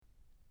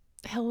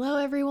Hello,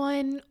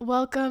 everyone.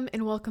 Welcome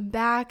and welcome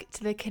back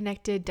to the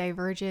Connected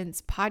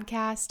Divergence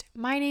podcast.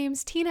 My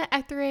name's Tina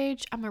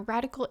Etheridge. I'm a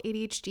radical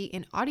ADHD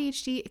and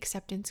ADHD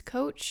acceptance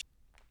coach,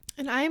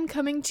 and I am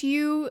coming to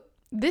you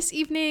this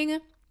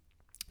evening,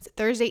 it's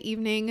Thursday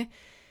evening,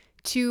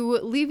 to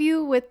leave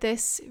you with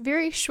this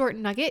very short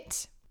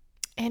nugget,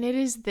 and it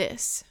is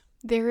this.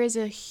 There is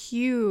a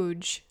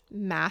huge,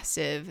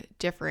 massive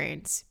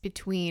difference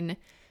between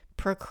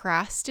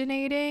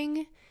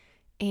procrastinating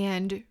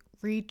and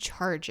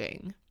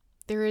recharging.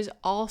 There is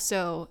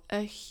also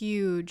a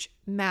huge,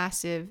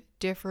 massive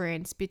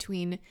difference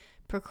between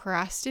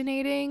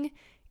procrastinating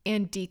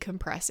and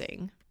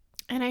decompressing.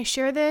 And I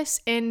share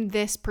this in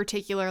this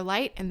particular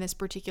light, in this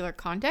particular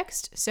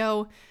context.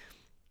 So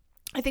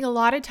I think a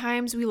lot of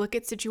times we look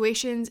at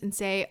situations and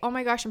say, oh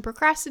my gosh, I'm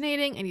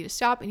procrastinating. I need to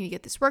stop. I need to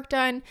get this work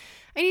done.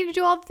 I need to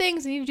do all the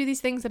things. I need to do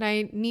these things that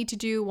I need to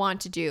do, want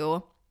to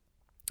do.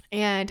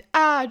 And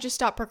just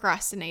stop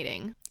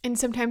procrastinating. And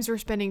sometimes we're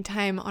spending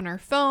time on our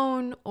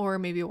phone, or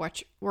maybe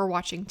we're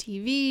watching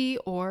TV,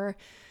 or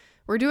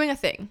we're doing a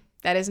thing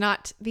that is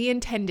not the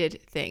intended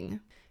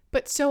thing.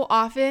 But so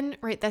often,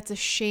 right, that's a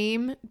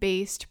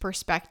shame-based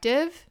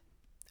perspective.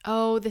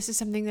 Oh, this is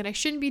something that I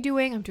shouldn't be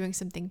doing. I'm doing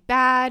something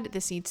bad.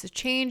 This needs to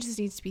change. This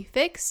needs to be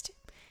fixed.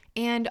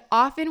 And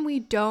often we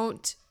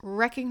don't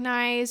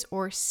recognize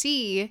or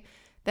see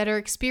that our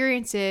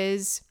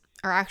experiences,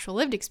 our actual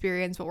lived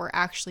experience, what we're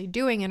actually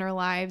doing in our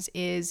lives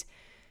is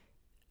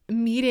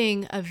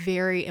meeting a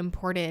very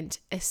important,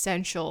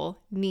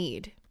 essential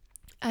need.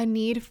 A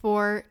need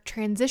for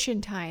transition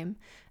time,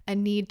 a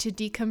need to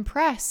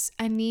decompress,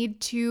 a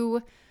need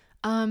to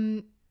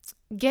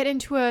get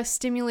into a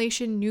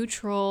stimulation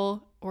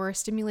neutral or a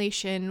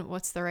stimulation,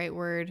 what's the right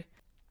word?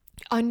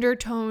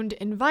 Undertoned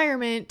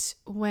environment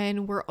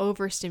when we're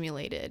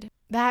overstimulated.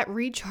 That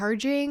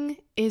recharging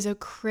is a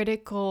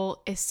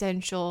critical,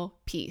 essential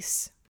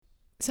piece.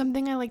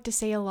 Something I like to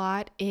say a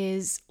lot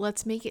is,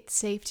 let's make it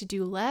safe to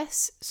do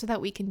less so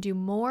that we can do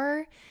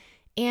more.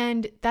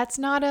 And that's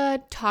not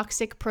a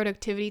toxic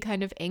productivity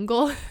kind of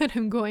angle that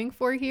I'm going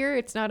for here.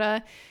 It's not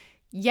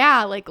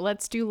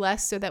let's do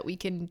less so that we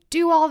can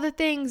do all the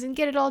things and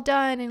get it all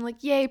done and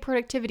yay,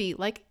 productivity.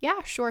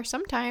 Sure,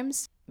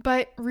 sometimes.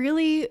 But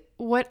really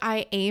what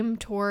I aim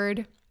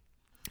toward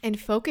and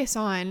focus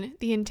on,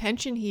 the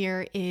intention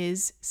here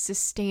is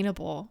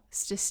sustainability.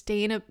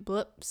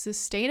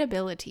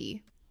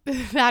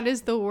 That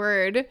is the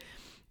word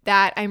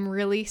that I'm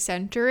really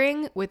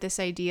centering with this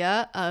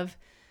idea of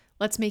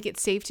let's make it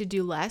safe to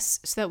do less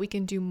so that we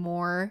can do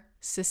more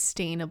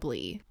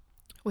sustainably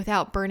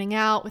without burning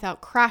out, without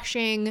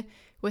crashing,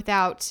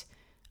 without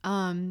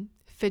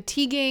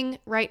fatiguing,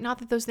 right? Not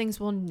that those things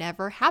will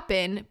never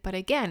happen, but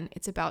again,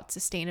 it's about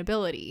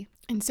sustainability.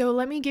 And so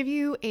let me give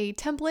you a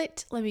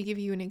template. Let me give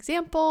you an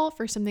example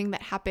for something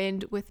that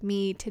happened with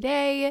me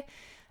today.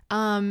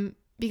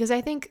 Because I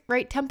think,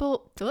 right,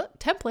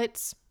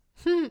 templates,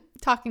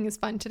 talking is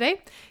fun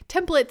today.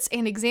 Templates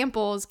and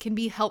examples can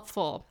be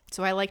helpful.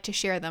 So I like to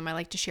share them. I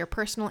like to share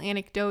personal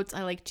anecdotes.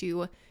 I like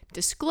to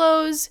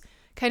disclose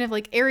kind of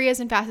areas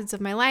and facets of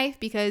my life,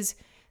 because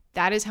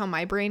that is how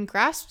my brain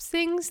grasps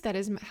things. That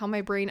is how my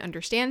brain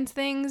understands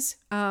things,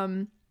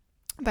 by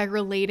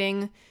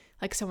relating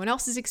someone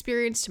else's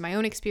experience to my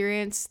own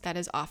experience. That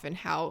is often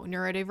how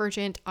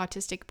neurodivergent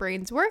autistic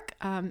brains work.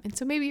 And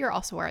so maybe you're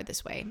also wired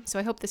this way. So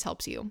I hope this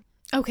helps you.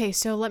 Okay,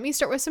 so let me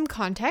start with some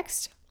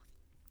context.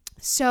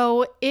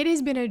 So it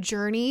has been a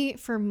journey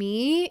for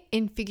me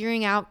in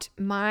figuring out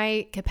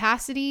my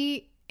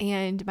capacity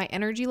and my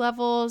energy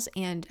levels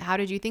and how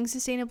to do things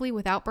sustainably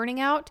without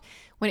burning out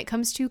when it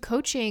comes to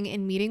coaching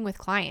and meeting with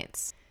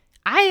clients.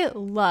 I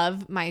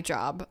love my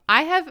job.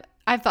 I've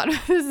thought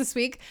about this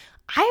week.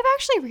 I have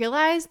actually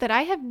realized that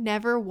I have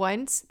never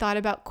once thought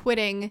about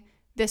quitting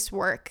this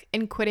work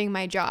and quitting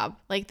my job.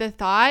 The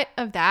thought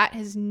of that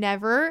has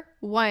never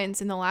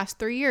once in the last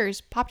 3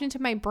 years popped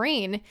into my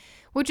brain,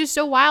 which is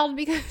so wild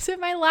because at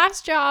my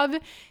last job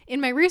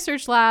in my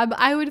research lab,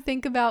 I would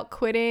think about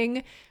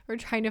quitting or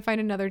trying to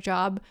find another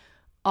job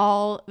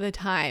all the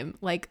time,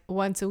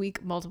 once a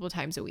week, multiple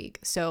times a week.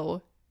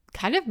 So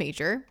kind of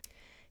major.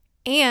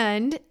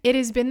 And it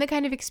has been the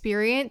kind of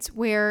experience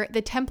where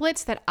the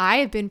templates that I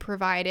have been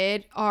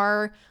provided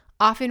are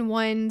often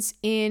ones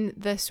in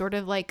the sort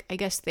of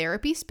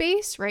therapy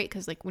space, right?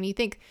 Because when you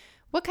think,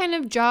 what kind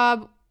of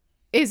job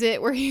is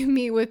it where you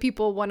meet with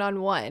people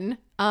one-on-one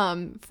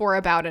for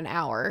about an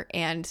hour?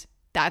 And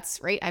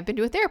that's right. I've been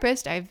to a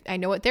therapist. I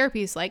know what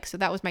therapy is like. So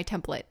that was my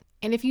template.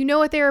 And if you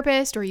know a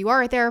therapist or you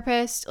are a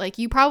therapist,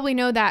 you probably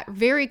know that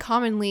very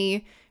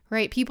commonly,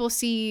 right? People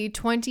see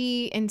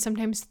 20 and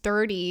sometimes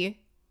 30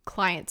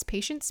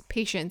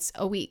 patients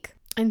a week.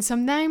 And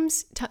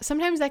sometimes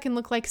that can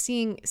look like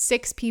seeing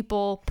 6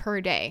 people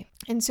per day.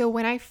 And so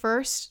when I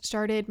first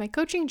started my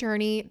coaching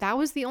journey, that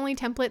was the only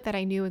template that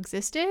I knew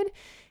existed.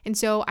 And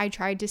so I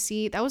tried to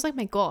see, that was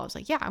my goal. I was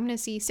I'm going to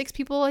see 6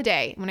 people a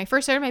day. When I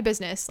first started my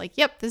business,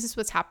 yep, this is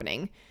what's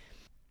happening.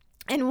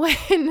 And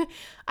when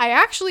I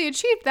actually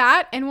achieved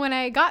that, and when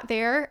I got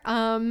there,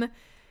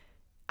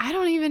 I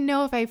don't even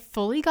know if I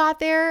fully got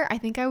there. I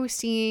think I was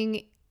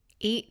seeing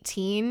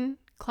 18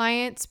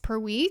 clients per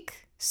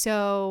week.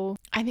 So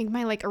I think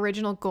my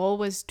original goal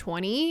was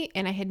 20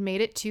 and I had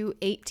made it to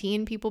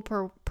 18 people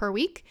per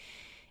week.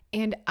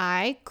 And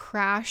I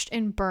crashed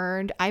and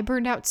burned. I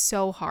burned out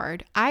so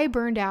hard. And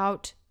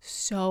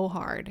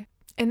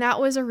that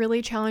was a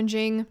really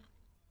challenging,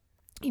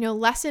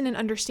 lesson and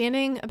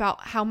understanding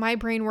about how my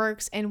brain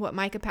works and what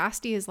my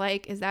capacity is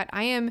that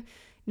I am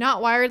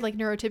not wired like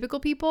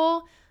neurotypical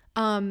people.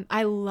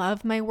 I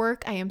love my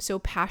work. I am so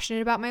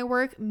passionate about my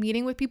work.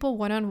 Meeting with people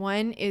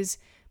one-on-one is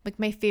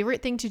my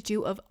favorite thing to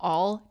do of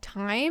all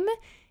time.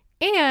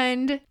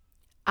 And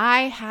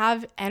I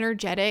have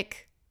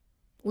energetic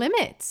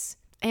limits.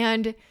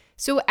 And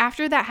so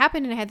after that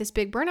happened and I had this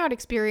big burnout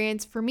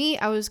experience, for me,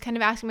 I was kind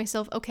of asking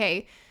myself,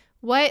 okay,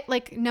 what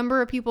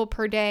number of people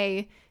per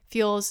day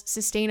feels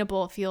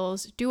sustainable,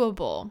 feels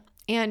doable?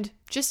 And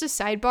just a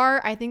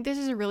sidebar, I think this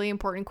is a really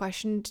important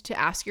question to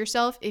ask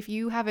yourself if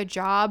you have a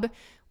job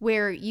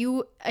where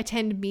you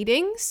attend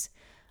meetings,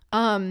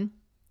 right?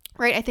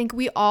 I think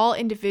we all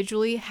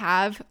individually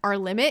have our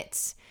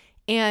limits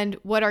and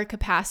what our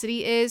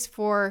capacity is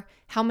for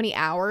how many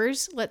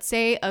hours, let's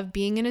say, of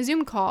being in a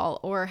Zoom call,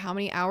 or how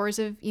many hours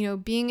of,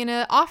 being in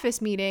an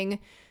office meeting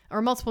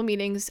or multiple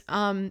meetings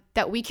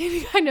that we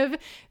can kind of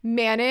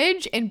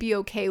manage and be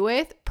okay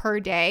with per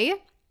day,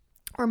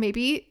 or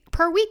maybe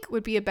per week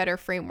would be a better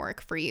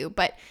framework for you.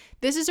 But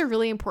this is a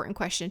really important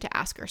question to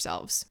ask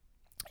ourselves.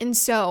 And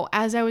so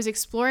as I was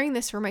exploring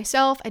this for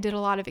myself, I did a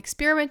lot of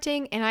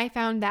experimenting and I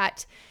found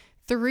that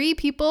 3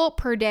 people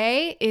per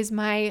day is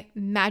my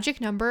magic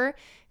number.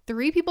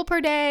 3 people per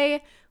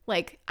day,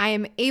 I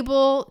am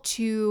able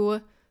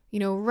to,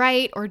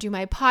 write or do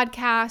my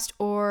podcast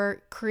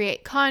or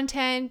create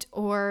content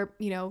or,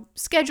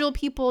 schedule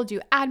people, do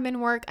admin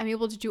work. I'm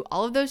able to do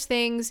all of those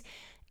things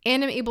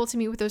and I'm able to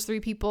meet with those 3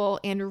 people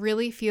and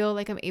really feel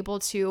like I'm able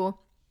to,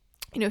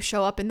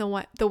 show up in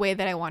the way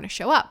that I want to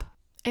show up.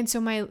 And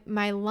so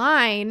my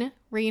line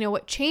where,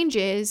 what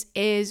changes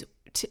is,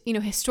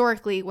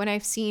 historically when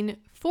I've seen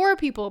 4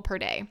 people per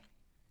day.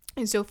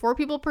 And so 4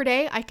 people per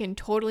day, I can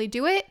totally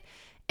do it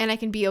and I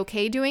can be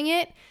okay doing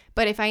it.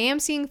 But if I am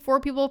seeing 4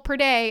 people per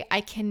day,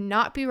 I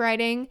cannot be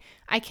writing.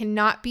 I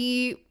cannot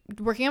be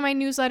working on my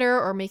newsletter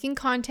or making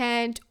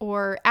content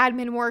or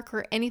admin work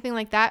or anything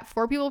like that.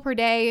 4 people per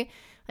day,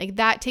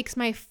 that takes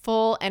my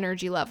full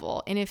energy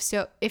level. And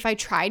if I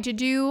tried to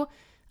do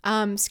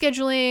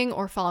scheduling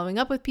or following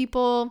up with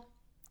people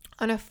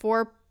on a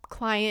 4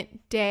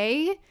 client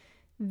day,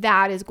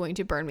 that is going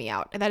to burn me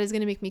out. That is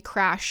going to make me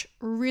crash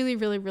really,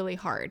 really, really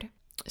hard.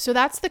 So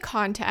that's the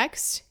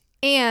context.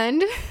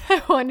 And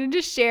I wanted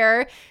to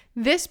share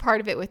this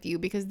part of it with you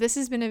because this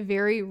has been a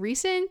very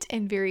recent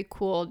and very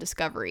cool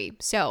discovery.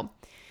 So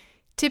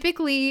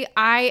typically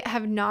I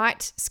have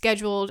not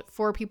scheduled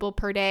 4 people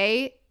per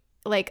day.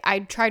 I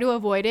try to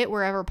avoid it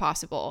wherever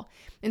possible.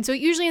 And so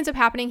it usually ends up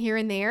happening here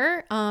and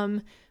there,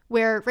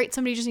 where, right,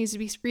 somebody just needs to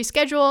be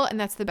rescheduled and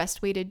that's the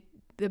best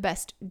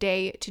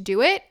day to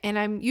do it. And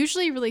I'm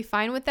usually really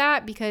fine with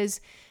that because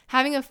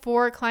having a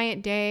 4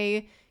 client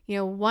day,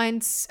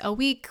 once a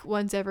week,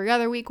 once every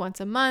other week, once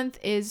a month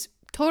is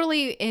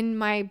totally in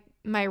my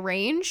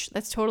range.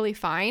 That's totally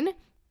fine.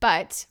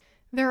 But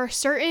there are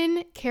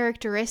certain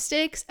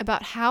characteristics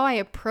about how I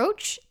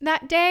approach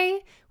that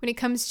day when it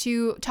comes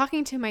to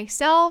talking to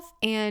myself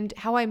and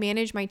how I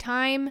manage my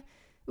time.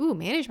 Ooh,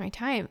 manage my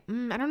time.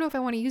 I don't know if I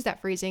want to use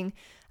that phrasing.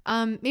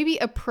 Maybe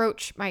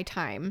approach my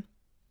time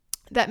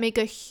that make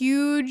a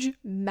huge,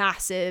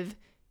 massive,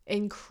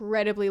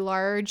 incredibly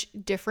large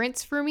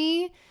difference for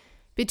me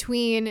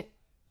between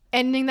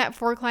ending that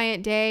 4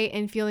 client day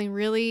and feeling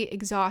really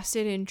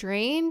exhausted and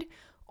drained,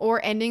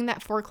 or ending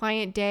that 4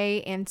 client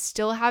day and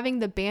still having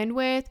the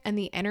bandwidth and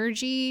the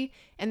energy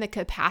and the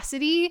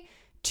capacity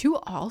to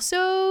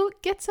also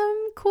get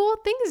some cool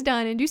things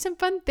done and do some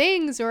fun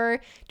things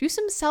or do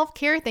some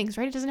self-care things,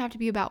 right? It doesn't have to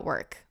be about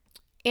work.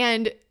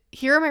 And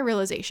here are my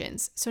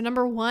realizations. So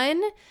number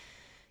 1,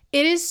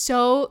 it is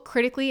so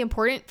critically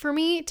important for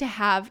me to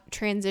have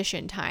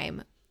transition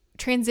time.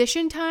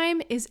 Transition time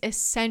is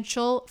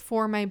essential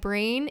for my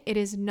brain. It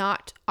is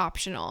not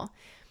optional.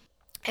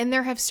 And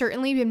there have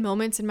certainly been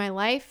moments in my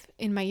life,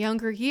 in my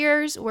younger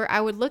years, where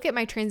I would look at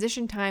my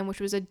transition time, which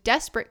was a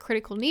desperate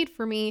critical need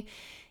for me,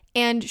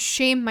 and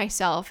shame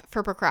myself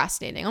for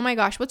procrastinating. Oh my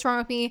gosh, what's wrong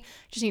with me? I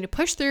just need to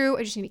push through.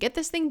 I just need to get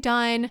this thing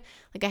done.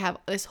 I have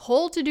this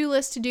whole to-do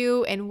list to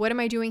do, and what am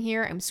I doing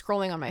here? I'm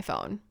scrolling on my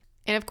phone.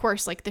 And of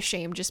course, the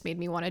shame just made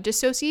me want to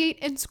dissociate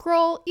and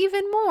scroll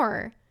even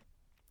more.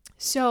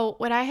 So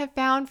what I have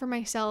found for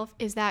myself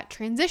is that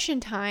transition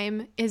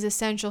time is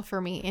essential for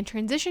me. And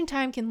transition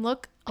time can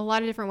look a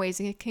lot of different ways.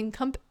 It can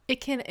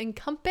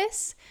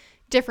encompass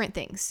different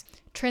things.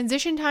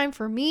 Transition time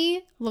for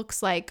me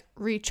looks like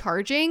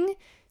recharging.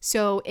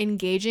 So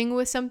engaging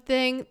with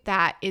something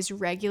that is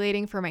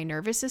regulating for my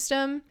nervous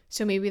system.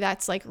 So maybe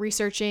that's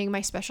researching my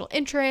special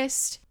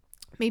interest.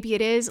 Maybe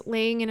it is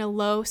laying in a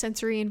low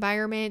sensory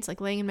environment,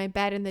 laying in my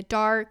bed in the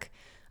dark,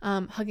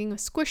 hugging a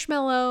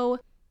squishmallow.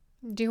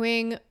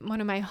 doing one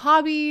of my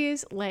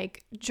hobbies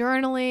like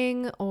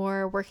journaling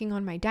or working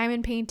on my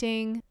diamond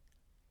painting.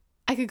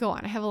 I could go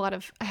on.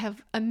 I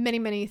have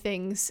many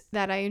things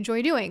that I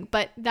enjoy doing,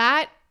 but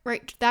that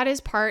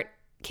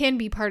can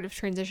be part of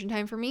transition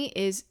time for me,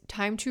 is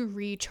time to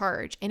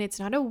recharge. And it's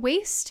not a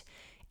waste.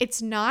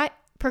 It's not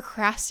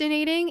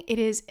procrastinating. It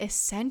is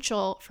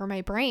essential for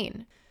my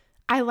brain.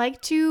 I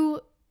like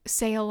to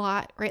say a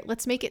lot, right?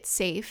 Let's make it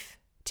safe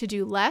to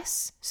do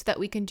less so that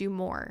we can do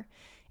more.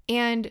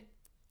 And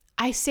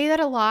I say that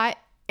a lot,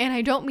 and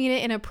I don't mean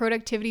it in a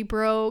productivity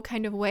bro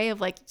kind of way of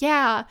like,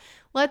 yeah,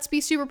 let's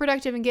be super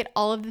productive and get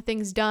all of the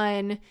things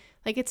done.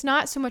 Like, it's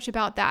not so much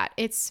about that.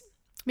 It's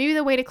maybe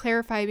the way to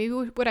clarify, maybe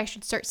what I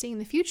should start saying in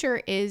the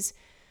future is,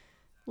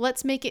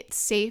 let's make it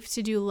safe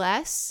to do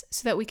less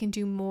so that we can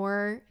do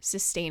more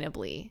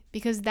sustainably,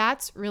 because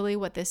that's really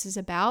what this is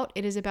about.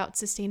 It is about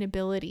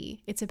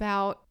sustainability. It's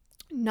about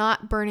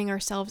not burning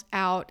ourselves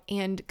out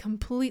and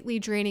completely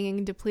draining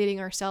and depleting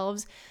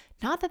ourselves.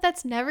 Not that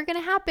that's never going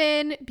to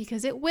happen,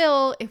 because it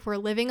will. If we're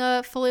living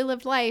a fully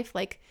lived life,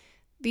 like,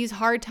 these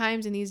hard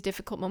times and these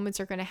difficult moments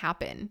are going to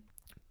happen.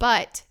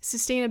 But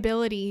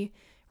sustainability,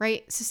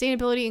 right?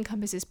 Sustainability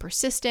encompasses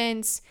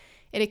persistence.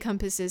 It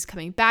encompasses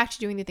coming back to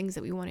doing the things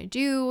that we want to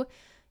do.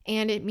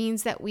 And it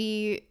means that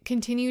we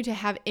continue to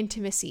have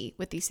intimacy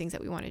with these things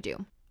that we want to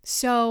do.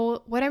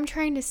 So what I'm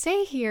trying to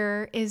say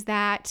here is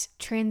that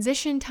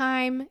transition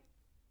time,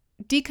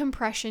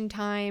 decompression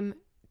time,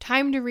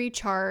 time to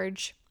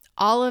recharge,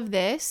 all of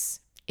this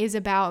is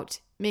about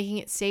making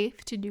it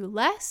safe to do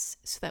less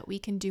so that we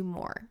can do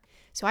more.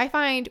 So I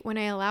find when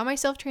I allow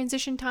myself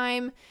transition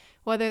time,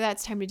 whether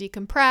that's time to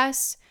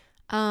decompress,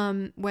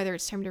 whether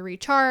it's time to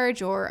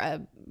recharge, or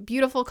a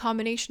beautiful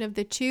combination of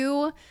the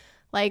two,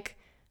 like,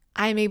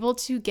 I'm able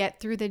to get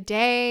through the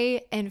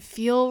day and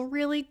feel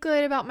really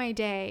good about my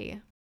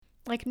day.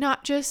 Like,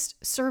 not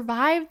just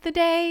survive the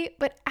day,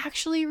 but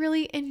actually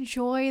really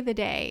enjoy the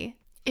day.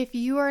 If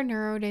you are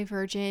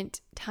neurodivergent,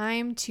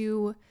 time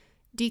to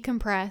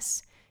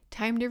decompress,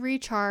 time to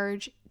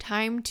recharge,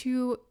 time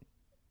to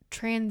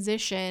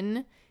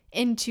transition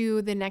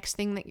into the next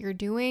thing that you're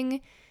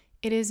doing,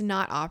 it is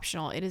not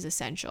optional. It is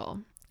essential.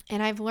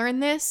 And I've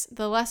learned this.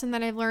 The lesson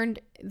that I've learned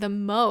the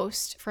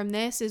most from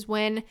this is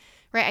when,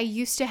 right, I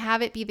used to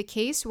have it be the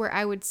case where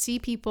I would see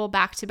people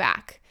back to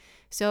back.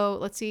 So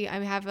let's see, I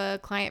have a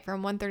client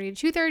from 1:30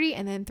 to 2:30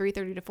 and then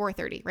 3:30 to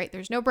 4:30, right?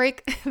 There's no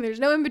break. There's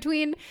no in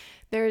between.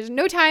 There's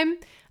no time,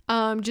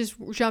 just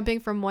jumping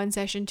from one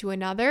session to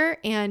another.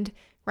 And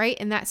right,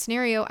 in that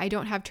scenario, I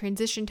don't have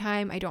transition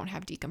time. I don't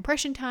have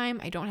decompression time.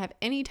 I don't have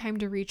any time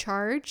to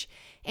recharge.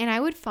 And I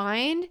would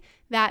find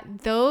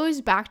that those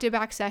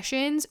back-to-back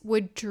sessions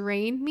would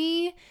drain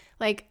me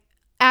like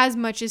as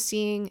much as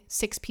seeing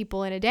 6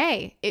 people in a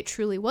day. It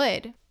truly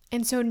would.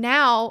 And so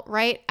now,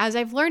 right, as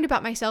I've learned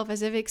about myself,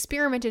 as I've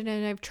experimented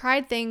and I've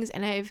tried things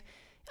and I've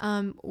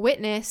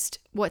witnessed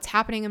what's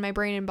happening in my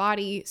brain and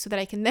body so that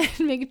I can then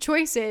make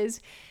choices,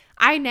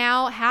 I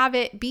now have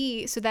it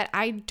be so that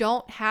I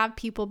don't have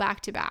people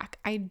back to back.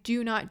 I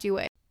do not do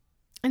it.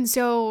 And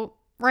so,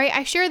 right,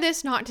 I share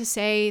this not to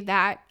say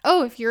that,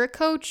 oh, if you're a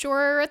coach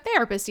or a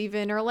therapist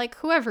even, or like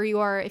whoever you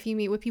are, if you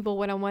meet with people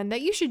one-on-one,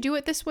 that you should do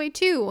it this way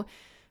too,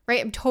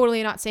 right? I'm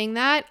totally not saying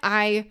that.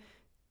 I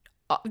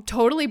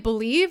totally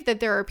believe that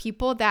there are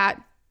people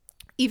that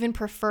even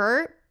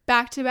prefer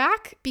back to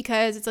back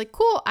because it's like,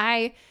 cool,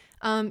 I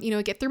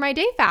get through my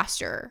day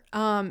faster.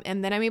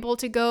 And then I'm able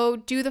to go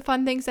do the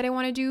fun things that I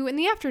want to do in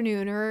the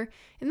afternoon or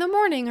in the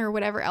morning or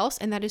whatever else.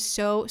 And that is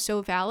so,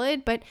 so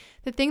valid. But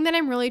the thing that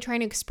I'm really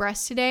trying to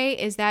express today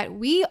is that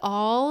we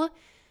all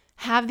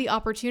have the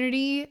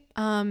opportunity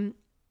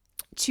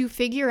to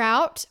figure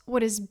out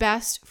what is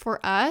best for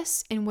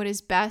us and what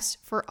is best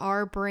for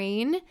our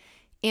brain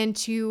and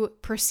to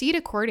proceed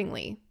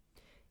accordingly.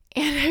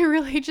 And I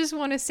really just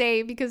want to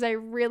say, because I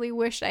really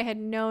wish I had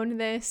known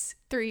this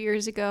 3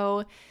 years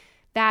ago,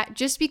 that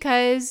just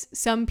because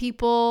some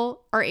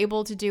people are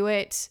able to do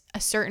it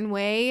a certain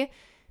way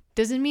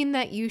doesn't mean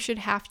that you should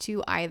have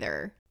to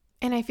either.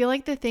 And I feel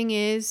like the thing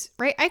is,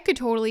 right, I could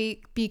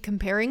totally be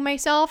comparing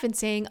myself and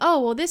saying,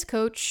 oh, well, this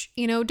coach,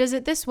 does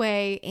it this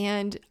way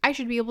and I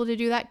should be able to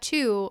do that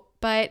too.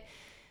 But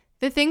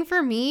the thing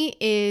for me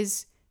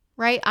is,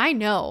 right, I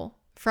know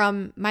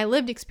from my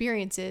lived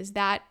experiences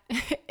that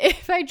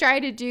if I try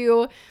to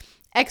do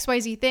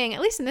XYZ thing, at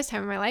least in this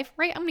time of my life,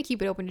 right, I'm going to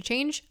keep it open to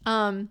change,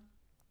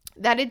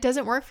 that it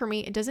doesn't work for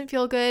me. It doesn't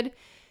feel good.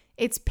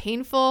 It's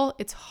painful.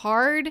 It's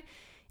hard.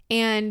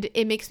 And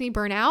it makes me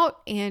burn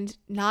out and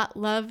not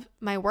love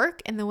my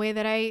work and the way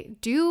that I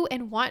do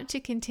and want to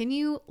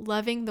continue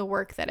loving the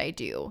work that I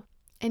do.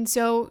 And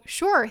so,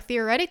 sure,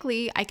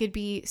 theoretically, I could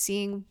be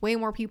seeing way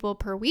more people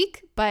per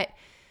week, but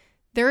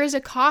there is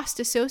a cost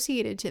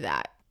associated to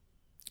that.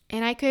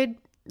 And I could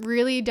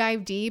really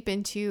dive deep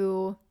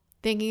into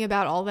thinking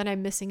about all that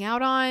I'm missing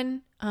out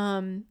on.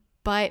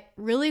 But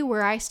really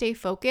where I stay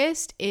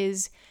focused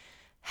is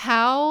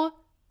how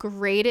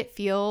great it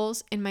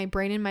feels in my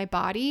brain and my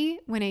body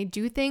when I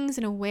do things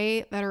in a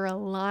way that are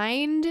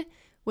aligned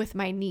with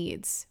my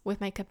needs,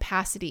 with my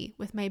capacity,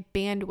 with my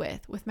bandwidth,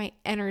 with my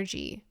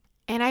energy.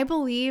 And I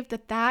believe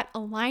that that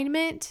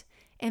alignment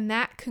and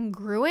that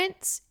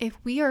congruence, if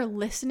we are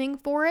listening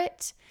for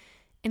it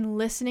and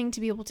listening to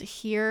be able to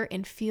hear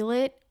and feel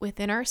it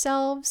within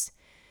ourselves,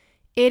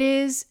 it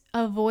is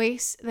a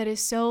voice that is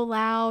so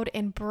loud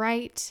and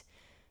bright,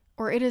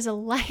 or it is a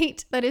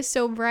light that is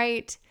so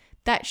bright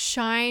that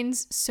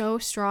shines so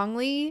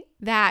strongly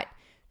that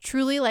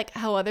truly, like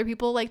how other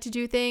people like to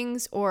do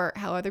things, or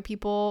how other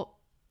people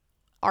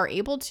are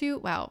able to,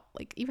 wow,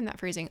 like even that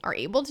phrasing, are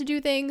able to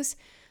do things,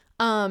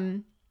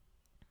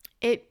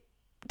 it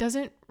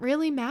doesn't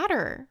really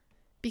matter,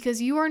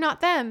 because you are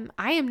not them.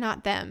 I am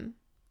not them.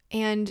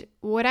 And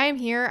what I am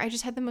here, I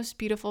just had the most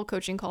beautiful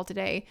coaching call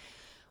today.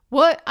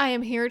 What I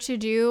am here to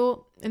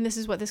do, and this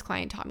is what this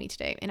client taught me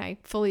today, and I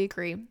fully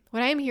agree.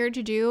 What I am here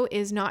to do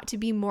is not to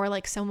be more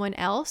like someone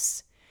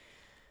else.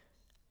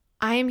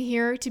 I am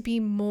here to be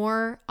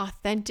more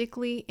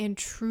authentically and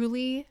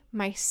truly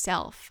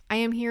myself. I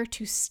am here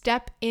to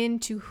step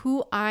into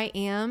who I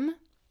am.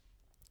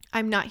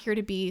 I'm not here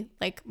to be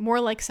like more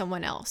like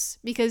someone else,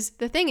 because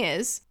the thing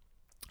is,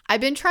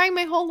 I've been trying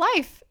my whole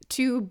life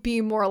to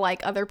be more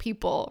like other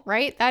people,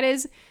 right? That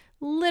is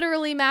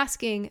literally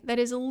masking. That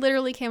is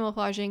literally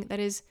camouflaging. That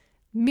is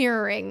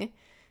mirroring.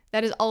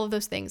 That is all of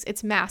those things.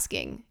 It's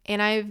masking. And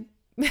I've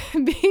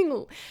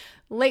being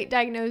late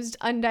diagnosed,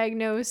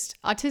 undiagnosed,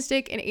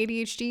 autistic, and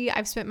ADHD,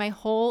 I've spent my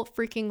whole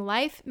freaking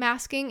life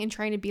masking and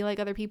trying to be like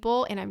other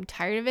people, and I'm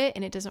tired of it,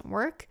 and it doesn't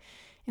work.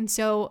 And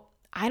so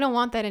I don't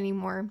want that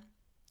anymore.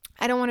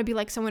 I don't want to be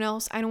like someone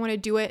else. I don't want to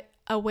do it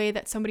a way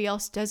that somebody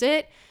else does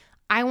it.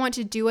 I want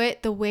to do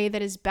it the way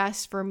that is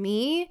best for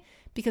me,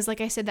 because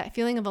like I said, that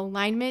feeling of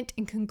alignment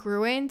and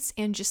congruence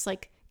and just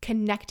like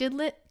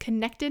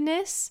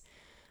connectedness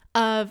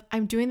of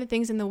I'm doing the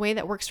things in the way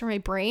that works for my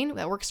brain,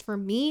 that works for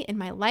me and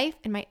my life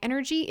and my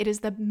energy. It is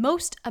the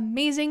most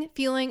amazing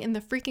feeling in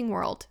the freaking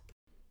world.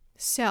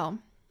 So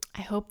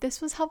I hope this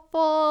was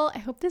helpful. I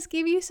hope this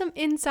gave you some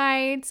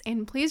insights.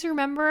 And please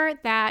remember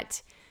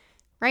that,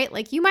 right?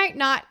 Like you might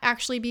not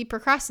actually be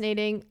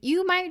procrastinating.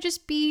 You might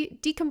just be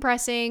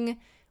decompressing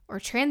or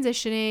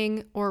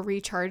transitioning or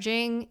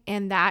recharging.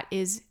 And that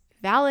is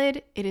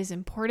valid. It is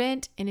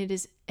important, and it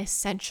is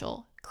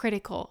essential,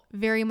 critical,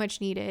 very much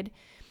needed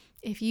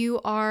if you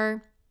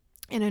are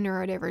in a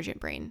neurodivergent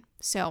brain.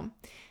 So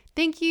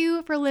thank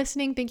you for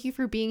listening. Thank you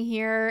for being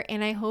here.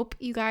 And I hope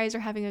you guys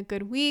are having a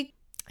good week,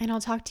 and I'll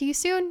talk to you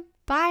soon.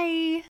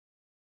 Bye.